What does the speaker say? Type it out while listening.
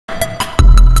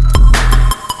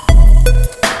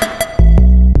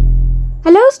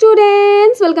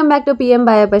Friends welcome back to PM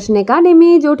bio passion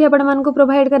academy जोठी आपण मानको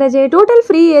provide करा जाय total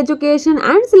free education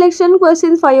and selection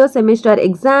questions for your semester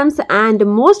exams and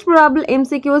most probable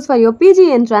MCQs for your PG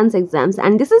entrance exams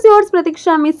and this is yours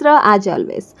प्रतीक्षा मिश्रा आज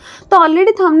always. तो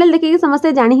already thumbnail देखि समस्त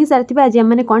जानि ही सारथिबा आज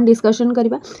हमने कोन डिस्कशन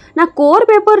करबा ना कोर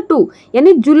पेपर 2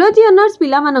 यानी जूलॉजी ऑनर्स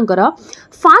पिला मानकर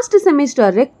फर्स्ट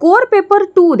सेमेस्टर रे कोर पेपर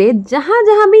 2 रे जहां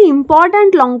जहां भी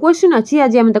इंपोर्टेंट लॉन्ग क्वेश्चन अछि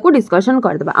आज हम ताको डिस्कशन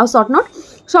करदबा। आ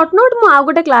शॉर्ट नोट मु आ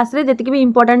गोटे क्लास रे जति भी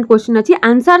इंपोर्टेंट क्वेश्चन अछि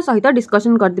आंसर सहित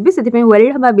डिस्कशन कर देबी सेति पे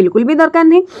वरीड हबा बिल्कुल भी दरकार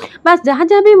नहीं। बस जहां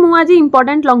जहां भी मु आज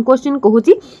इंपोर्टेंट लॉन्ग क्वेश्चन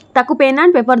कहूची ताको पेन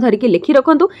एंड पेपर धरि के लिखि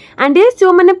रखंतु एंड ये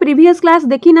जो माने प्रीवियस क्लास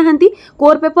देखि नाहंती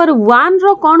कोर पेपर 1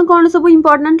 रो कोन सब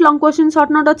important long question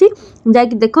short note अछि जाय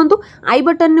कि देखंतु आई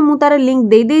बटन ने मु तार लिंक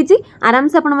दे देछि आराम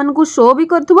से आपण मानकु शो भी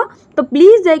करथुबा। तो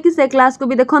प्लीज जाय कि से क्लास को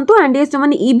भी देखंतु एंड ये जो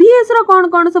माने ईवीएस रो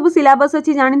कोन सब सिलेबस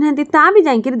अछि जानि नाहंती ता भी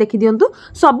जाय कि देखि दियंतु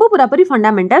सब पूरा पूरी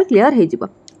फंडामेंटल क्लियर हे जिवो।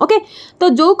 ओके तो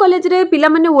जो कॉलेज रे पिला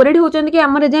माने ओरेड होचंदी कि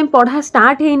हमरे जाय पढ़ा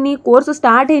स्टार्ट हेनी कोर्स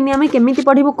स्टार्ट हेनी हमें केमिति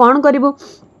पढिबो कोन करिवो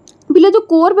पिला जो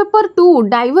core paper 2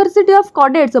 diversity of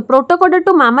caudates protochordate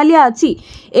मामालिया अछि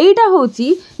एटा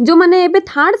होची जो माने एबे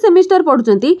थर्ड सेमेस्टर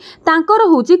पढुचंती तांकर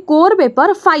होची कोर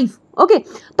पेपर 5। ओके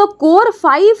तो कोर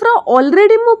 5 रो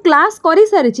ऑलरेडी मु क्लास करि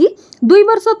सारिची 2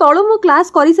 वर्ष तळो मु क्लास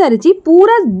करि सारिची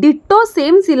पूरा डिटो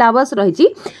सेम सिलेबस रहिची।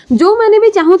 जो माने भी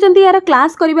चाहुचंती यार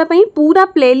क्लास करिबा पई पूरा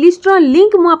प्लेलिस्ट रो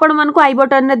लिंक मु आपण मानको आई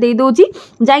बटन ने दे दोची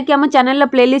जाय कि हम चैनल ला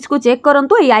प्लेलिस्ट को चेक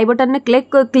करंतु ए आई बटन ने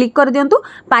क्लिक कर दियंतु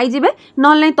पाई जिवे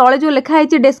न नै तळे जो लिखा है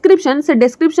डिस्क्रिप्शन से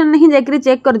डिस्क्रिप्शन नहीं जाय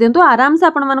चेक कर दियंतु आराम से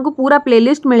आपण मानको पूरा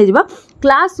प्लेलिस्ट मिल जिवो।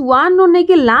 क्लास 1 नो नै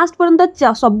कि लास्ट पर्यंत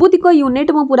सबुतिक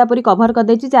यूनिट मु पूरा पूरी कवर कर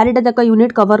देची चारिटा जक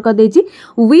यूनिट कवर कर देची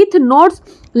with notes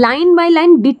line by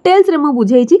line details रे मु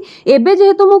बुझेची। एबे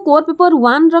जेहेतु मु कोर पेपर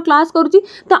 1 रो क्लास करूची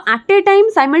तो एट ए टाइम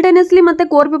साइमल्टेनियसली मते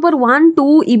कोर पेपर 1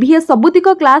 2 ईवीएस सबुतिक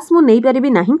क्लास मु नै परिबी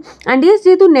नाही एंड ये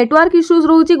जेहेतु नेटवर्क इश्यूज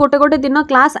रहउची गोटे दिन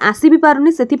क्लास आसी भी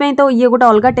पारुनी सेति पई तो ये गोटे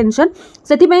अलगा टेंशन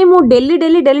सेति पई मु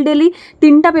डेली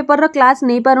तीनटा पेपर रो क्लास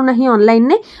नै पारु नाही ऑनलाइन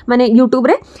ने माने यूट्यूब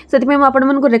रे सेति पई मु आपण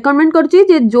मन को रेकमेंड करची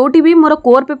जे जोटी भी मोर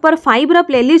कोर पेपर 5 रो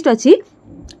प्लेलिस्ट अछि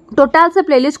टोटाल से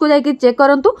प्लेलिस्ट को जाके चेक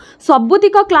करंतु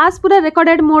सबुतिक क्लास पूरा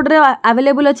रिकॉर्डेड मोड रे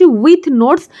अवेलेबल अछि with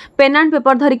notes pen and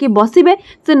paper धरि के बसिबे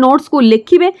से नोट्स को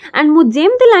लिखिबे एंड मु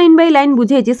जेमते लाइन बाय लाइन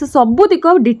बुझे जे से सबुतिक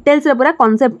डिटेल्स रे पूरा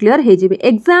कांसेप्ट क्लियर हे जिवे।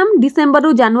 एग्जाम डिसेंबर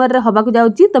रु जनवरी रे हबा को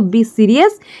जाउची तो बी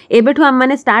सीरियस एबेठु हम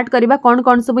माने स्टार्ट करबा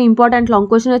कोन सब इंपोर्टेंट लॉन्ग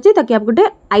क्वेश्चन अछि ताकि आप गोटे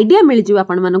आईडिया मिल जिवो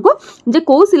आपण मानको जे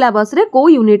को सिलेबस रे को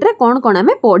यूनिट रे कोन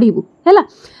हमें पढिबु हैला।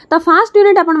 तो फर्स्ट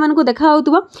यूनिट आपण मानको देखा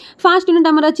होतबो फर्स्ट यूनिट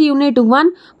हमर अछि unit 1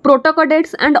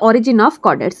 प्रोटोकॉडेट्स and origin of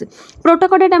caudates.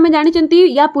 Protochordate हमें जानिचंती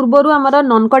या पूर्वरु हमर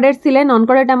नॉन कॉडेट्स थिले नॉन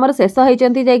कॉडेट हमर शेष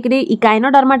होइचंती जायकरी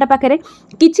इकाइनोडर्माटा पाखरे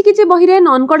किछि बही रे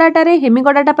नॉन कॉडाटा रे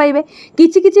हेमिकॉडाटा पाइबे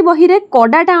किछि बही रे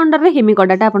कॉडाटा अंडर रे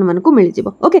हेमिकॉडाटा आपण मानको मिल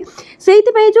जिवो। ओके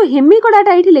सेहिति पई जो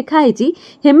हेमिकॉडाटा एठी लिखा हैची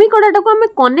हेमिकॉडाटा को हमें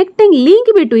connecting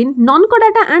link between non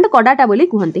कॉडाटा and कॉडाटा बोली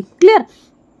कहंती क्लियर।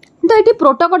 तो ये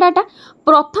प्रोटोकॉडाटा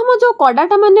प्रथम जो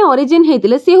कॉडाटा माने ओरिजिन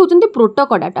हेतिले से होचंती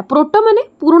प्रोटोकॉडाटा प्रोटो माने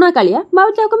पुराना कालिया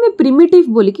बाबा हमें प्रिमिटिव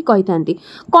बोली की कहिथांती।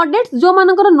 कॉडेट्स जो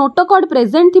मानकर नोटोकॉड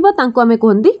प्रेजेंट थिबो तांको हमें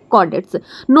कहंती कॉडेट्स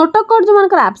नोटोकॉड जो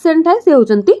मानकर एब्सेंट थाए से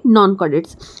होचंती नॉन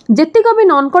कॉडेट्स जेतिक भी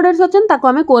नॉन कॉडेट्स अछन ताको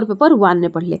हमें कोर पेपर 1 ने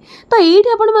पढले। तो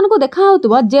एठी आपण मानको देखा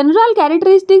होतबो general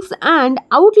characteristics and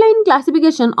outline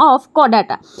classification of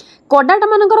कॉडाटा कॉडाटा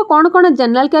मानकर कोन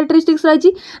जनरल कैरेक्टरिस्टिक्स रही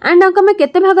एंड हमें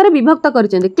केते भाग रे विभक्त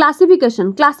करचंती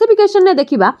क्लासिफिकेशन ने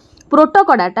देखिबा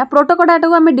प्रोटोकॉडाटा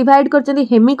को हमें डिवाइड करचंती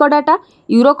हेमिकॉडाटा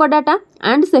यूरोकॉडाटा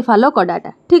एंड सेफालोकॉडाटा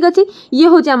ठीक अछि। ये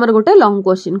होचे हमर गोटे long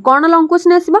question cone long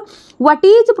question आसीबा what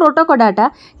is प्रोटोकॉडाटा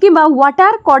किबा what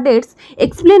are chordates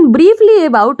explain briefly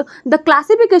about the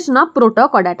classification of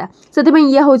प्रोटोकॉडाटा सेति में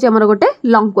ये होचे हमर गोटे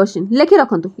लॉन्ग क्वेश्चन लिखि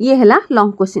रखंतु ये हला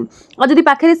लॉन्ग क्वेश्चन। और जदि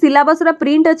पाखरे सिलेबस रा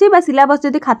प्रिंट अछि बा सिलेबस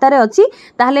जदि खाता रे अछि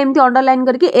ताहले एमति अंडरलाइन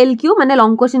करके एलक्यू माने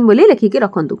लॉन्ग क्वेश्चन बोली लिखि के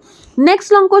रखंतु।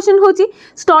 नेक्स्ट लॉन्ग क्वेश्चन होची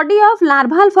स्टडी ऑफ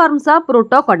लार्वाल फॉर्म्स ऑफ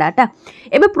प्रोटोकॉडाटा।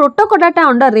 एबे प्रोटोकॉडाटा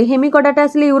अंडर रे हेमिकॉडाटा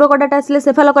आसले यूरोकॉडाटा आसले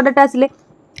सेफालोकॉडाटा आसले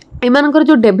एमानकर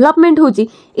जो डेवलपमेंट होची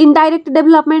इनडायरेक्ट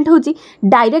डेवलपमेंट होची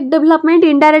डायरेक्ट डेवलपमेंट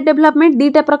इनडायरेक्ट डेवलपमेंट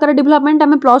दीटा प्रकार डेवलपमेंट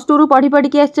हमें प्लस 2 रु पढ़ी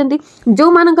के आछंती। जो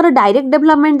मानकर डायरेक्ट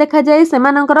डेवलपमेंट देखा जाए से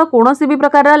मानकर कोनोसी भी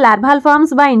प्रकार लार्वाल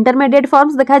फॉर्म्स बा इंटरमीडिएट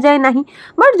फॉर्म्स देखा जाए नहीं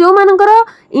बट जो मानकर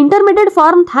इंटरमीडिएट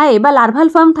फॉर्म थाए बा लार्वाल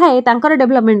फॉर्म थाए तांकर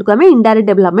डेवलपमेंट को हमें इनडायरेक्ट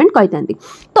डेवलपमेंट कहितांती।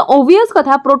 तो ऑब्वियस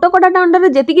कथा प्रोटोकॉडाटा अंडर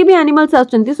जेतिकी भी एनिमल्स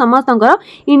आछंती समस्तंकर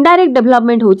इनडायरेक्ट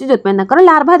डेवलपमेंट होची जतपे तांकर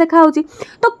लार्वा देखा होची।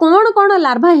 तो कोन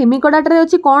लार्वा हेमिकॉडाटा रे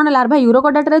अछि कोन लार्वा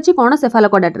यूरोकॉडाटा रे अछि कोन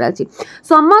सेफालोकॉडाटा रे अछि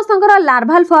समस्तंकर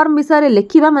लार्वाल फॉर्म विषय रे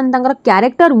लेखिबा माने तांकर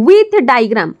character with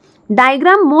diagram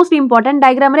diagram most important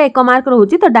diagram रे 1 मार्क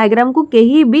रहउची तो डायग्राम को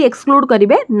केही भी एक्सक्लूड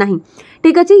करिवे नहीं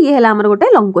ठीक अछि ये हला हमर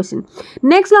गोटे long question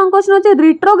next long question होचे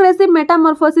रिट्रोग्रेसिव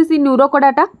मेटामॉर्फोसिस इन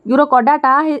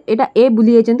यूरोकोडाटा एटा ए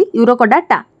बुली जेचंती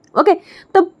यूरोकोडाटा ओके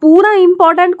तो पूरा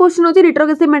इंपोर्टेंट क्वेश्चन होची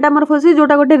रिट्रोग्रेसिव मेटामॉर्फोसिस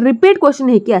जोटा गोटे रिपीट क्वेश्चन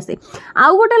हे कि आसे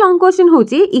आउ गोटे लॉन्ग क्वेश्चन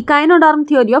होची echinoderm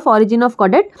theory of origin of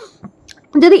cadet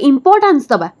जदि इंपोर्टेंस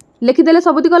दबा लिखिदेले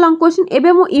सबुतिक लॉन्ग क्वेश्चन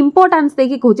एबे मु इंपोर्टेंस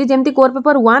देकी कहूची जेमती कोर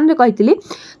पेपर 1 रे कहितली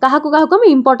काहाकु हम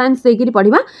इंपोर्टेंस देकी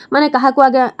पढ़िबा माने काहाकु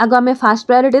आगे हमें फास्ट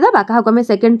प्रायोरिटी दबा काहाकु हमें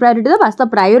सेकंड प्रायोरिटी दबा तो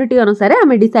प्रायोरिटी अनुसार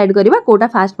हमें डिसाइड करबा कोटा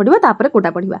फास्ट पढ़िबा तापर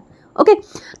कोटा पढ़िबा ओके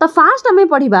तो फास्ट हमें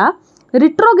पढ़िबा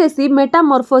रिट्रोग्रेसिव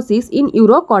मेटामॉर्फोसिस इन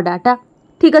यूरोकोडाटा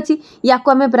ठीक अच्छी या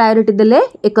को हमें प्रायोरिटी देले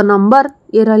 1 नंबर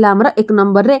ये रहला हमर 1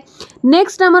 नंबर रे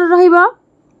नेक्स्ट हमर रहिबा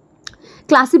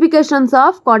क्लासिफिकेशंस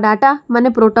ऑफ कोडाटा माने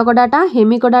प्रोटोकोडाटा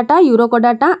हेमिकोडाटा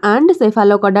यूरोकोडाटा एंड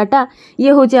सेफालोकोडाटा ये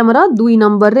होचे हमर 2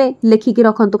 नंबर रे लेखि के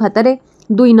रखंतु खाता रे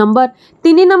 2 नंबर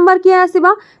 3 नंबर के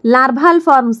आसीबा लार्वाल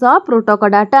फॉर्म्स ऑफ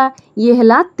प्रोटोकोडाटा ये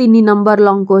हला 3 नंबर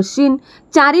लॉन्ग क्वेश्चन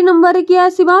 4 नंबर के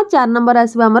आसीबा 4 नंबर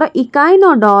आसीबा हमर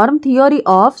echinoderm theory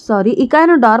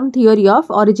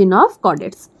of origin of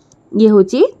caudates ये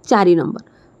होची 4 नंबर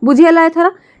बुझियला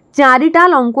एथरा 4टा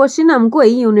लॉन्ग क्वेश्चन हमको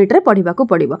एई यूनिट रे पढ़िबा को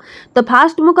पड़िबो तो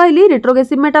फास्ट मु कहली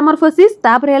रिट्रोग्रेसिव मेटामॉर्फोसिस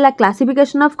तापर हला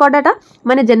क्लासिफिकेशन ऑफ कॉडाटा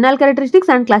माने general characteristics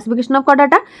and classification of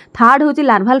कॉडाटा third होची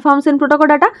लार्वाल फॉर्म्स इन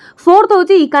प्रोटोकोडाटा फोर्थ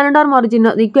होची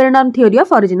echinoderm theory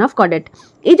of origin of cadet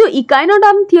ए जो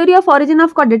echinoderm theory of origin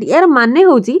of cadet यार माने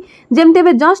होची जेमते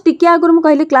बे जस्ट टिके आगुर मु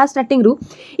कहली क्लास स्टार्टिंग रु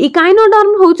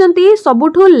इकाइनोडर्म होचंती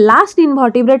सबुठो लास्ट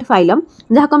इनवर्टिब्रेट फाइलम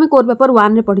जहा को हम कोर पेपर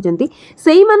 1 रे पढिचंती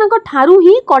सेही मानक थारु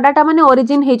ही कॉडाटा माने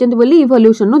ओरिजिन हे बोली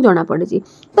इवोल्यूशन नु जना पड़े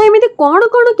तो एमिति कोन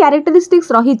कोन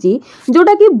कैरेक्टरिस्टिक्स रही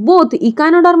जोटा कि बोथ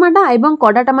इकाइनोडर्माटा एवं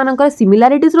कॉडाटा मानकर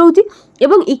सिमिलारिटीज रहउची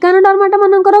एवं इकाइनोडर्माटा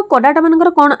मानकर कॉडाटा मानकर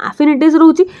कोन एफिनिटीज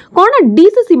रहउची कोन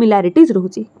डिसिमिलारिटीज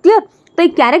रहउची क्लियर तो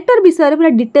कैरेक्टर विषय पूरा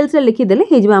डिटेल्स रे लिखि देले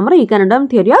हे जबा हमर echinoderm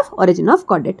theory of origin of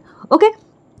cadet okay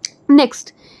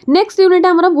next unit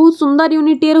हमर बहुत सुंदर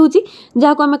यूनिट ये रहउची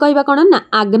जहा को हम कहबा कोन ना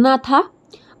आग्नाथा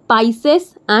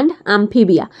Pisces and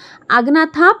amphibia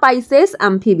आग्नाथा Pisces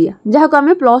amphibia जहाँ को आम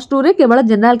 +2 रे केवल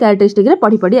जनरल कैरेक्टरिस्टिक रे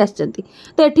पढ़ी आसचंती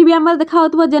तो एठी भी हमर देखा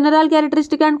होतबो general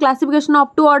characteristic and classification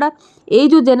up to order ए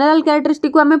जो जनरल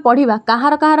कैरेक्टरिस्टिक को आम पढ़िबा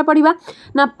कहार पढ़िबा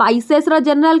ना Pisces row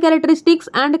general characteristics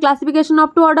and classification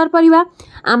up to order पढ़िबा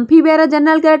amphibia row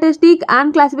general characteristic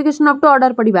and classification up to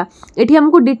order पढ़िबा एठी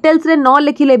हमको डिटेल्स रे न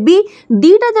लिखिले भी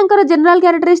दीटा जंकर general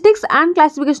characteristics and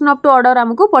classification up to order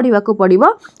हमको पढ़िबा को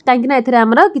पड़िबो काहे कि ना एथरे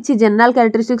हमर किछि जनरल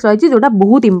कैरेक्टरिस्टिक्स रही जोटा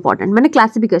बहुत इंपोर्टेंट माने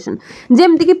क्लासिफिकेशन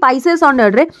जेमति कि पाइसेस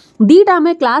अंडर रे दीटा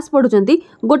हमें क्लास पढुचंती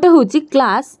गोटे होची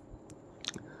क्लास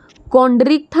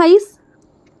कॉन्ड्रिक्थाइस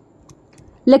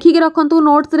लेखि के रखंतु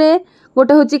नोट्स रे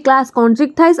गोटे होची क्लास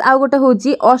कॉन्ड्रिक्थाइस आ गोटे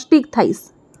होची ऑस्टिकथाइस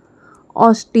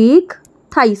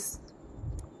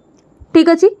ठीक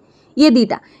अछि ये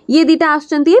दीटा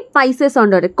आछंती पाइसेस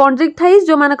अंडर कॉन्ड्रिक्थाइस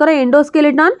जो मानकर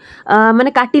एंडोस्केलेटन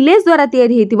माने कार्टिलेज द्वारा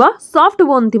तयारी हेतिबो सॉफ्ट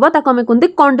बोन थिबो ताको हमें कोनती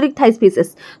कॉन्ड्रिक्थाइस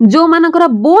फिशेस जो मानकर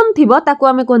बोन थिबो ताको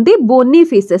हमें कोनती बोनी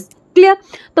फिशेस क्लियर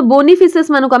तो बोनी फिशेस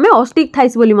मानको हमें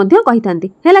ऑस्टिकथाइस बोली मध्य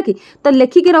कहिथांती हैला कि तो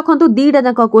लेखि के रखंतु दीटा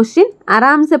जाक क्वेश्चन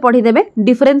आराम से पढ़ी देबे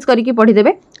डिफरेंस करिकि पढ़ी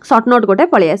देबे शॉर्ट नोट गोटे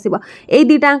पळे आसीबो एई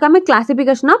दीटा हम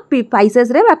क्लासिफिकेशन ऑफ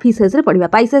पाइसेस रे बा फिशेस रे पढ़िबा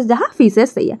पाइसेस जहा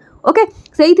फिशेस सैया ओके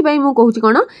सेइथि पई मु कहूची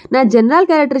कोन ना जनरल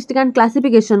कैरेक्टरिस्टिक एंड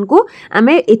क्लासिफिकेशन को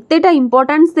आमे एतेटा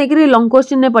इंपोर्टेंस देकरी लॉन्ग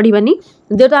क्वेश्चन ने पढ़िबानी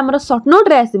जेटा हमर शॉर्ट नोट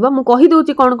रे आसीबो मु कहि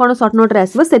दोची कोन कोन शॉर्ट नोट रे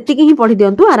आसीबो सेति के ही पढ़ी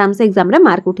दियंतु आराम से एग्जाम रे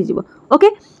मार्क उठी जिवो ओके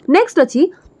नेक्स्ट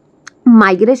अछि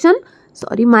migration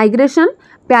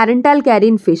parental care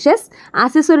in fishes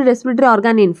accessory respiratory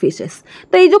organ in fishes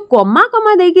तो ये जो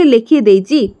कमा देके लिखि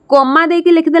देछि कमा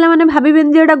देके लिखि देला माने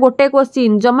भाबिबेन जे एटा गोटे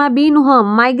क्वेश्चन जमा बी नुह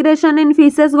माइग्रेशन इन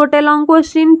फिशेस गोटे लॉन्ग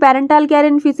क्वेश्चन पैरेंटल केयर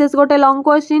इन फिशेस गोटे long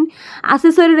question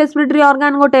accessory respiratory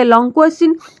organ गोटे long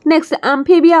question next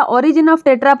amphibia origin of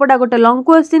Tetrapoda गोटे लॉन्ग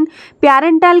क्वेश्चन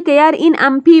पैरेंटल केयर इन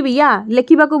एम्फीबिया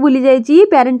लिखिबा को भूली जाइछि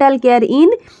पैरेंटल केयर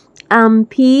इन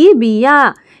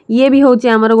एम्फीबिया ये भी होचे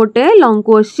हमर गोटे long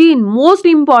question most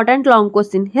important long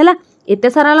question हैला एते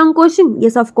सारा लॉन्ग क्वेश्चन ये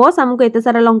ऑफ कोर्स हमको एते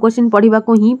सारा लॉन्ग क्वेश्चन पढ़िबा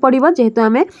को ही पड़िबो जेहेतु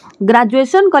हमें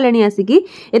ग्रेजुएशन कलेनी आसिकी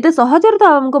एते सहजर तो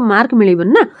हमको मार्क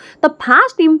मिलिबन ना तो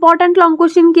फर्स्ट इंपोर्टेंट लॉन्ग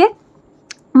क्वेश्चन के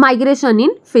माइग्रेशन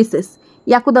इन फिशेस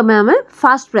याकु दमे हमें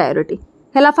फर्स्ट प्रायोरिटी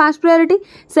हैला फर्स्ट प्रायोरिटी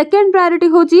सेकंड प्रायोरिटी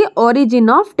होची ओरिजिन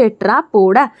ऑफ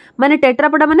टेट्रापोडा माने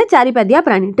टेट्रापोडा माने चारिपादिया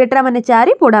प्राणी टेट्रा माने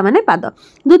चारि पोडा माने पाद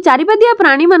जो चारिपादिया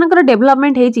प्राणी मानकर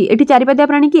डेवलपमेंट हेची एठी चारिपादिया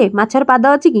प्राणी के माछर पाद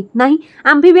अछि कि नाही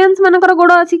एम्फीबियंस मानकर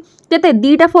गोड़ अछि केते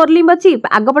दीटा फोर लिम्ब अछि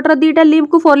आगपटर दीटा लिम्ब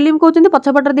को फोर लिम्ब कहउचंती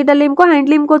पछपटर दीटा लिम्ब को हैंड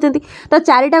लिम्ब कहउचंती तो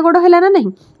चारिटा गोड़ हैला ना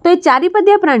नहीं तो ये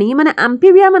चारिपादिया प्राणी माने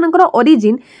आम्फिबिया मानकर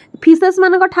ओरिजिन फिशेस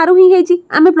मानक ठारू ही हेची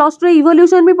आमे प्लस 2 रे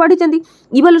इवोल्यूशन भी पढिचंती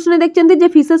इवोल्यूशन देखचंती जे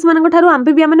फिशेस मानक ठारू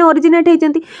आम्फिबिया माने ओरिजिनेट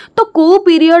हेचंती तो को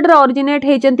पीरियड रे ओरिजिनेट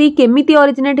हेचंती केमिति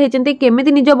ओरिजिनेट हेचंती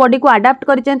केमिति निज बॉडी को अडॉप्ट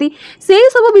करिचंती सेही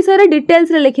सब विषय रे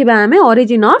डिटेल्स रे लिखिबा आमे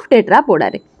ओरिजिन ऑफ टेट्रापोडा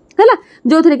रे हैला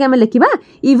जो थरे के आमे लिखिबा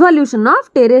इवोल्यूशन ऑफ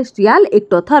टेरेस्ट्रियल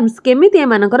एक्टोथर्म्स केमिति ए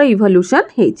मानकर इवोल्यूशन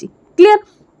हेची क्लियर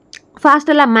फर्स्ट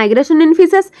है माइग्रेशन इन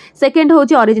फिशेस सेकेंड हूँ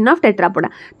ओरिजिन ऑफ टेट्रापोडा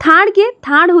थर्ड किए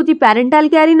थर्ड हूँ पैरेंटल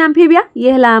केयर इन एम्फीबिया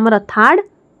ये है आमर third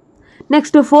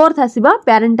next fourth आसीबा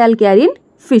parental care इन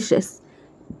फिशेस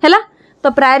हैला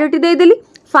तो प्रायोरिटी दे देली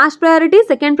first priority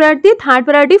second priority third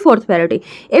priority fourth priority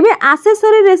एबे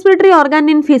accessory respiratory organ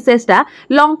in fishes टा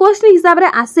लॉन्ग क्वेश्चन हिसाब रे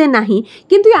आसे नाही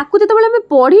किंतु याकु जतबेले हमें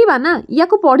पढीबा ना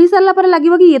याकु पढी सारला पर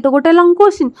लागिबो कि ये तो गोटे लॉन्ग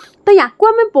क्वेश्चन तो याकु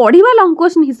हमें पढीबा लॉन्ग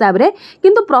क्वेश्चन हिसाब रे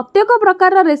किंतु प्रत्येक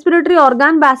प्रकार रा रेस्पिरेटरी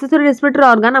ऑर्गन बा एक्सेसरी रेस्पिरेटरी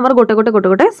ऑर्गन हमर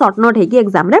गोटे शॉर्ट नोट हेकी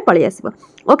एग्जाम रे पळी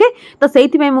आसीबो ओके तो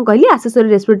सेहिथि में मु कहली accessory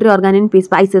respiratory organ in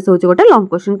spices होची गोटे लॉन्ग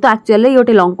क्वेश्चन तो एक्चुअली ये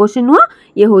गोटे लॉन्ग क्वेश्चन हुआ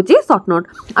ये होची शॉर्ट नोट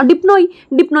और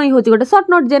डिप्नोई होची गोटे short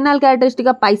note general characteristic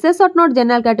of Pisces short note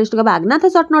general characteristic of आग्नाथ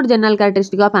short note general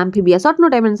characteristic of amphibia short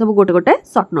note एमन सब गोटे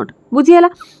शॉर्ट नोट बुझी हला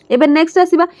एबे नेक्स्ट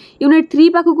आसीबा यूनिट 3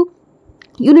 पाखु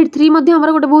यूनिट 3 मध्य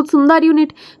हमर गोटे बहुत सुंदर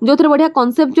यूनिट जो थरे बढ़िया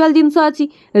कॉन्सेप्चुअल जिंस अछि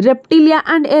रेप्टिलिया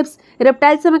एंड एप्स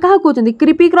रेप्टाइल्स में कहा कहउचंती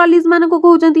क्रीपी क्रॉलीज मान को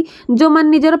कहउचंती जो मान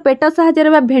निजर पेट सहायरे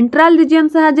बा वेंट्रल रीजन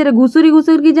सहायरे घुसुरी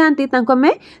की जानती तांको में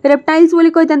रेप्टाइल्स बोली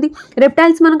कहतंती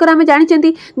रेप्टाइल्स मानकर हमें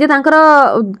जानिचंती जे तांकर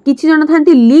किछि जण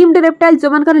थांती लिम्ड रेप्टाइल्स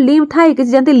जो मानकर लिम्ब थाए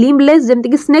किछि जानती लिम्बलेस जेंति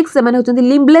कि स्नेक्स से माने होचंती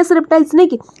लिम्बलेस रेप्टाइल्स नै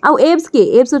कि आ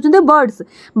एप्स होचंती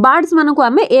बर्ड्स मान को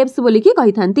हमें एप्स बोली कि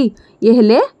कहिथांती ये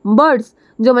हेले बर्ड्स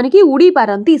जो माने कि उड़ी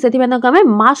पारंती सेथि में हमें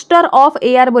मास्टर ऑफ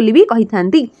एयर बोली भी कहि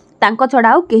थांती तांको छडा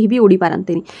आउ केही भी उड़ी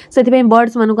पारंतीनी सेथि में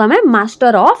बर्ड्स मानु को हमें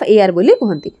मास्टर ऑफ एयर बोली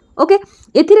कहंती ओके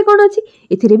एथिरे कोन अछि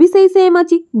एथिरे भी सही सेम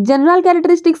अछि general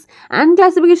characteristics and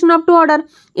classification up to order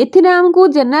एथिरे हमको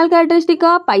जनरल कैरेक्टरिस्टिक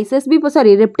पाइसेस भी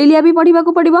सॉरी रेप्टिलिया भी पढिबा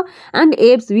को पडिबो एंड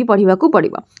एप्स भी पढिबा को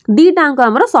पडिबो दीटा अंक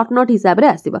हमर शॉर्ट नोट हिसाब रे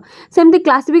आसीबो सेमति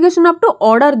क्लासिफिकेशन अप टू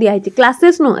ऑर्डर दिया हिची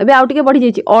क्लासेस नो एबे आउटिके बढ़ी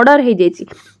जाईची ऑर्डर हे जाईची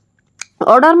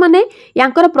ऑर्डर माने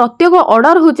यांकर प्रत्येक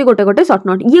ऑर्डर होची गोटे शॉर्ट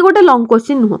नोट ये गोटे लॉन्ग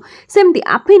क्वेश्चन नुह सेमती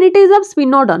एफिनिटीज ऑफ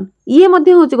स्पिनोडन ये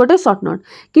मध्य होची गोटे शॉर्ट नोट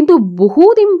किंतु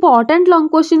बहुत इंपोर्टेंट लॉन्ग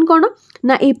क्वेश्चन कोन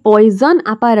ना a poison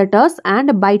apparatus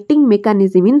and biting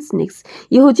mechanism in snacks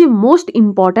ये होची मोस्ट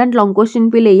इंपोर्टेंट लॉन्ग क्वेश्चन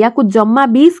पिले या को जम्मा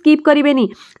भी स्किप करिवेनी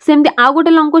सेमती आ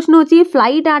गोटे लॉन्ग क्वेश्चन होची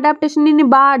फ्लाइट एडाप्टेशन इन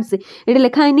बर्ड्स एटे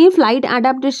लिखा हैनी flight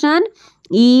adaptation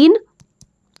in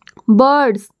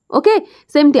birds okay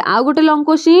सेमती आ गोटे long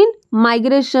question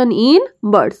migration in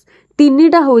birds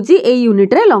तीनटा होची ए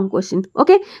यूनिट रे लॉन्ग क्वेश्चन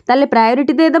ओके ताले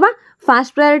प्रायोरिटी दे देबा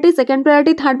first priority second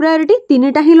priority third priority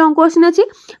तीनटा ही लॉन्ग क्वेश्चन अछि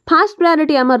फर्स्ट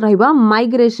प्रायोरिटी हमर रहबा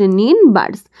migration in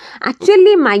birds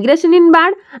actually migration in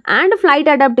bird and flight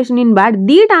adaptation in bird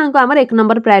दीटा अंक हमर एक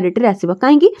नंबर प्रायोरिटी रे आसीबो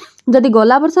काहे कि जदि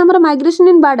गला वर्ष हमर माइग्रेशन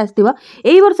इन बर्ड आसीबो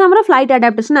एई वर्ष हमर फ्लाइट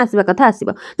एडाप्टेशन आसीबा कथा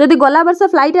आसीबो जदि गला वर्ष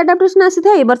फ्लाइट एडाप्टेशन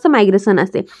आसीथा एई वर्ष माइग्रेशन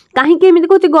आसे काहे कि एमिति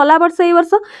कहूची गला वर्ष एई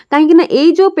वर्ष काहे कि ना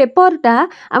एई जो पेपरटा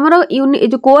हमर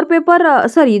जो कोर पेपर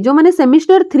सॉरी जो माने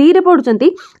सेमिस्टर 3 रे पढुचंती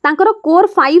तांकर कोर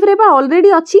 5 रे ऑलरेडी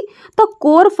अच्छी तो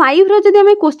कोर 5 रे जदि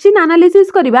हमें क्वेश्चन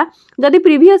एनालिसिस करिबा जदि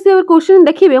प्रीवियस ईयर क्वेश्चन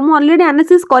देखिबे मु ऑलरेडी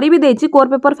एनालिसिस करि भी देछि कोर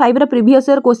पेपर 5 रे प्रीवियस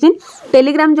ईयर क्वेश्चन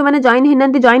टेलीग्राम जो माने जॉइन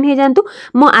हेनांती जॉइन हे जानतु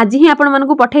मु आज ही आपण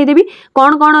मानकु पठाई देबी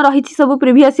कोन कोन रहिछि सब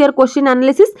प्रीवियस ईयर क्वेश्चन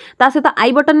एनालिसिस ता सहित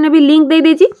आई बटन ने भी लिंक दे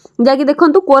देछि जाकि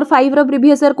देखंतु कोर 5 रो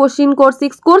प्रीवियस ईयर क्वेश्चन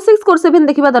कोर 7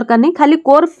 देखिबा दरकार नै खाली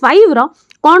कोर 5 रो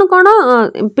कौन कौन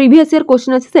प्रीवियस ईयर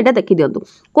क्वेश्चन अच्छे सेटा देखि दियंतु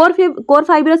कोर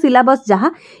 5 रो सिलेबस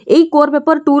जहा एई कोर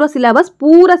पेपर 2 रो सिलेबस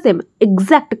पूरा सेम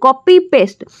एग्जैक्ट कॉपी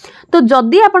पेस्ट तो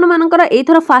जदी आपण मानकर एई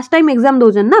थरो फर्स्ट टाइम एग्जाम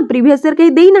दोजन ना प्रीवियस ईयर के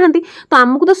देई नाहंती तो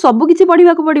हमकु तो सब किछि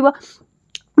पढिबा को पडिबो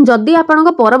जदि आपण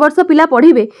पर वर्ष पिला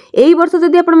पढ़िबे एई वर्ष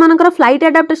जदि आपण मानकर फ्लाइट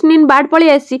एडाप्टेशन इन बर्ड पळि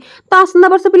आसी तो आसंदा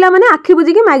वर्ष पिला माने आखि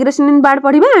बुझी के माइग्रेशन इन बर्ड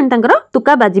पढ़िबे एंड तांकर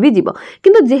तुका बाजी भी जीवो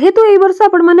किंतु जेहेतु एई वर्ष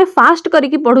आपण माने फास्ट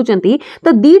करिकि पढुचंती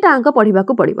तो दीटा अंक पढ़िबा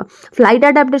को पडिबो फ्लाइट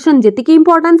एडाप्टेशन जेतिकी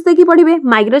इंपोर्टेंस देकी पढ़िबे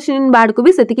माइग्रेशन इन बर्ड को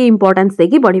भी सेतिकी इंपोर्टेंस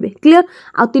देकी पढ़िबे क्लियर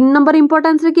आ 3 नंबर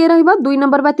इंपोर्टेंस रे के रहइबो 2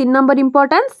 नंबर बा 3 नंबर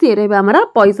इंपोर्टेंस से रहइबो हमरा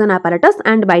poison apparatus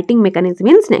and biting mechanism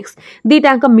in snacks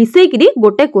दीटा अंक मिसै कि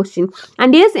गोटे क्वेश्चन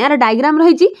एंड यस यार डायग्राम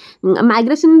रहिछि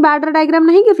माइग्रेशन बर्ड रा डायग्राम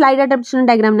नहीं कि फ्लाइट एडाप्टेशन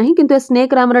डायग्राम नहीं किंतु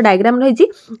स्नेक रा हमर डायग्राम रहिछि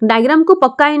डायग्राम को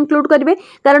पक्का इंक्लूड करिवे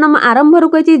कारण हम आरंभ रु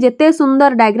कहिछि जेते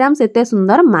सुंदर डायग्राम सेते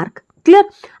सुंदर मार्क क्लियर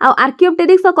आ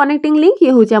आर्कियोप्टेरिक्स और कनेक्टिंग लिंक ये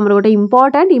होछि हमर गोटे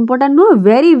important know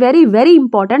very very very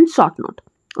important short note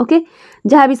okay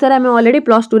जहाँ विषय में ऑलरेडी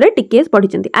प्लस 2 रे टिके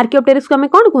पढ़ी आर्कियोप्टेरिक्स को हमें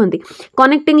कौन कहते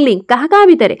कनेक्टिंग लिंक कहा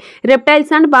भितर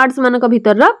रेप्टाइल्स एंड बर्ड्स मान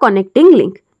भीतर कनेक्टिंग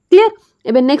लिंक क्लियर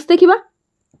एबे नेक्स्ट देखिबा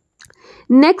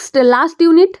नेक्स्ट लास्ट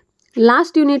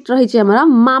यूनिट रही हमर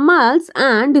मामल्स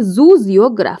एंड जू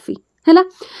जियोग्राफी हैला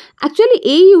एक्चुअली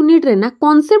ए यूनिट रे ना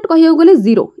कांसेप्ट कहियो गले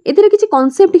जीरो एथिरे किछि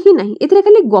कांसेप्ट ही नाही एथिरे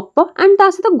खाली गप एंड ता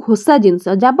सहित घोषा जिंस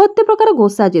जाबत्य प्रकार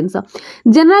घोषा जिंस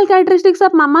जनरल कैरेक्टरिस्टिक्स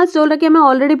ऑफ मामल्स जोला कि हम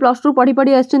ऑलरेडी +2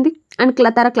 पढ़ी आछंती एंड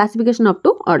तार classification up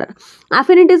to order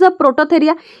affinities of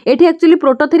Prototheria एठी एक्चुअली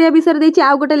प्रोटोथेरिया विषय देछि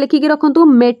आ गोटे लिखि के रखंतु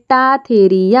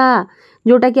मेटाथेरिया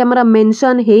जोटा कि हमारा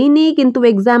मेंशन हेनी किंतु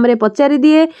एग्जाम रे पचारि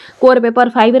दिए कोर पेपर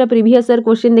 5 रे प्रीवियस ईयर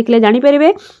क्वेश्चन देखले जानि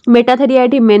परिबे मेटाथेरिया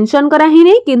एठी मेंशन करा ही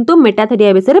नहीं किंतु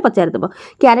मेटाथेरिया विषय रे पचारि देबो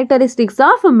characteristics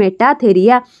of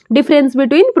Metatheria difference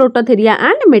between Prototheria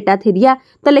and Metatheria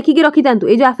तो लिखि के रखि तांतु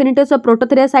ए जो एफिनिटीज ऑफ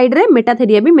प्रोटोथेरिया साइड रे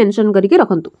मेटाथेरिया भी मेंशन करि के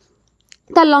रखंतु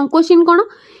ता लॉन्ग क्वेश्चन कोन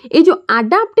ए जो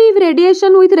adaptive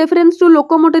radiation with reference to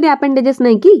locomotory appendages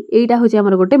नहीं कि एटा होचे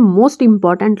हमर गोटे most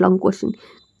important long question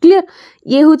clear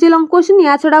ये हूँ लॉन्ग क्वेश्चन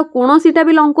या छड़ा कौन सीटा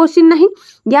भी लॉन्ग क्वेश्चन नहीं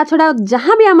या छड़ा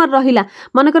जहाँ भी आमर रहिला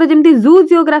मनकर जमती जू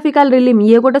जियोग्राफिकल रिलीम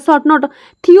ये गोटे short note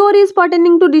theories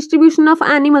pertaining to distribution of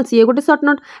animals ये गोटे short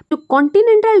note to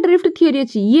continental drift theory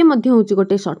अछि ये मध्य होची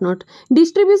गोटे short note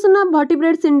distribution of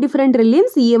vertebrates in different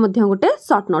रिलीम्स ये मध्य गोटे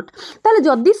शॉर्ट नोट ताले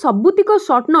जदी सबुतिक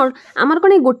शॉर्ट नोट आमर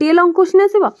कोने गोटे लॉन्ग क्वेश्चन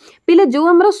आसीबो पिले जो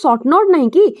हमर शॉर्ट नोट नहीं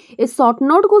कि ए शॉर्ट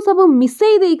नोट को सब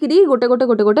मिसई देई करी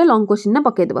गोटे लॉन्ग क्वेश्चन ना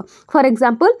पके देबो for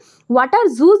example what are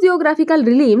zoo geographical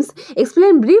regimes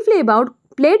explain briefly about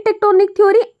plate tectonic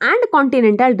theory and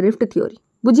continental drift theory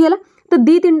बुझियला तो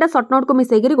दी तीनटा शॉर्ट नोट को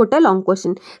मिसई करी गोटे लॉन्ग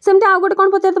क्वेश्चन सेमते आ गोटे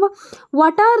कोन पचार दबो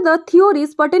what are the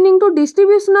theories pertaining to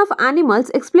distribution of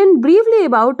animals explain briefly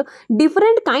about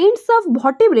different kinds of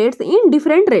vertebrates in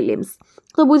different regimes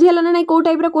तो बुझियला ना को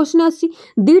टाइप रा क्वेश्चन आछि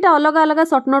दीटा अलग अलग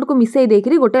शॉर्ट नोट को मिसई दे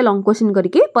करी गोटे लॉन्ग क्वेश्चन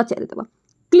करके पचारि दबो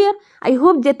क्लियर आई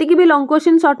होप जेतिकी भी लॉन्ग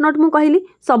क्वेश्चन शॉर्ट नोट मु कहली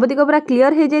सबतिक पूरा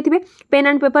क्लियर हो जाइथिबे पेन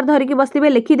एंड पेपर धरिकी बसथिबे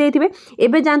लिखि देथिबे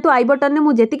एबे जानतु आई बटन ने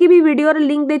मु जेतिकी भी वीडियो रे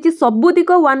लिंक देछि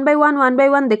सबतिक 1 बाय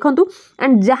 1 देखंतु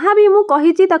एंड जहां भी मु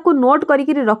कहिछि ताको नोट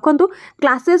करिकि रखंतु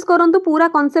क्लासेस करंतु पूरा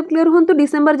कांसेप्ट क्लियर होंतु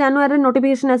डिसेंबर जनवरी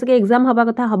नोटिफिकेशन आसे एग्जाम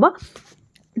हबा कथा हबो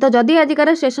तो जदि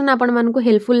आजिकार सेशन आपण मानक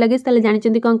हेल्पफुल लगे ताले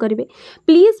जानिचंती कोन करिवे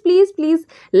please please please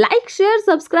like share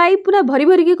subscribe पूरा भरी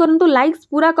भरी के करंतु लाइक्स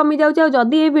पूरा कमी जाउ छ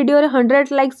जदि ए वीडियो रे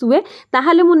 100 लाइक्स हुए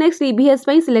ताहाले मु नेक्स्ट ईबीएस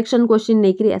पई सिलेक्शन क्वेश्चन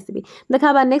नै करी आसीबी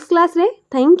देखाबा नेक्स्ट क्लास रे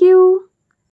थैंक यू।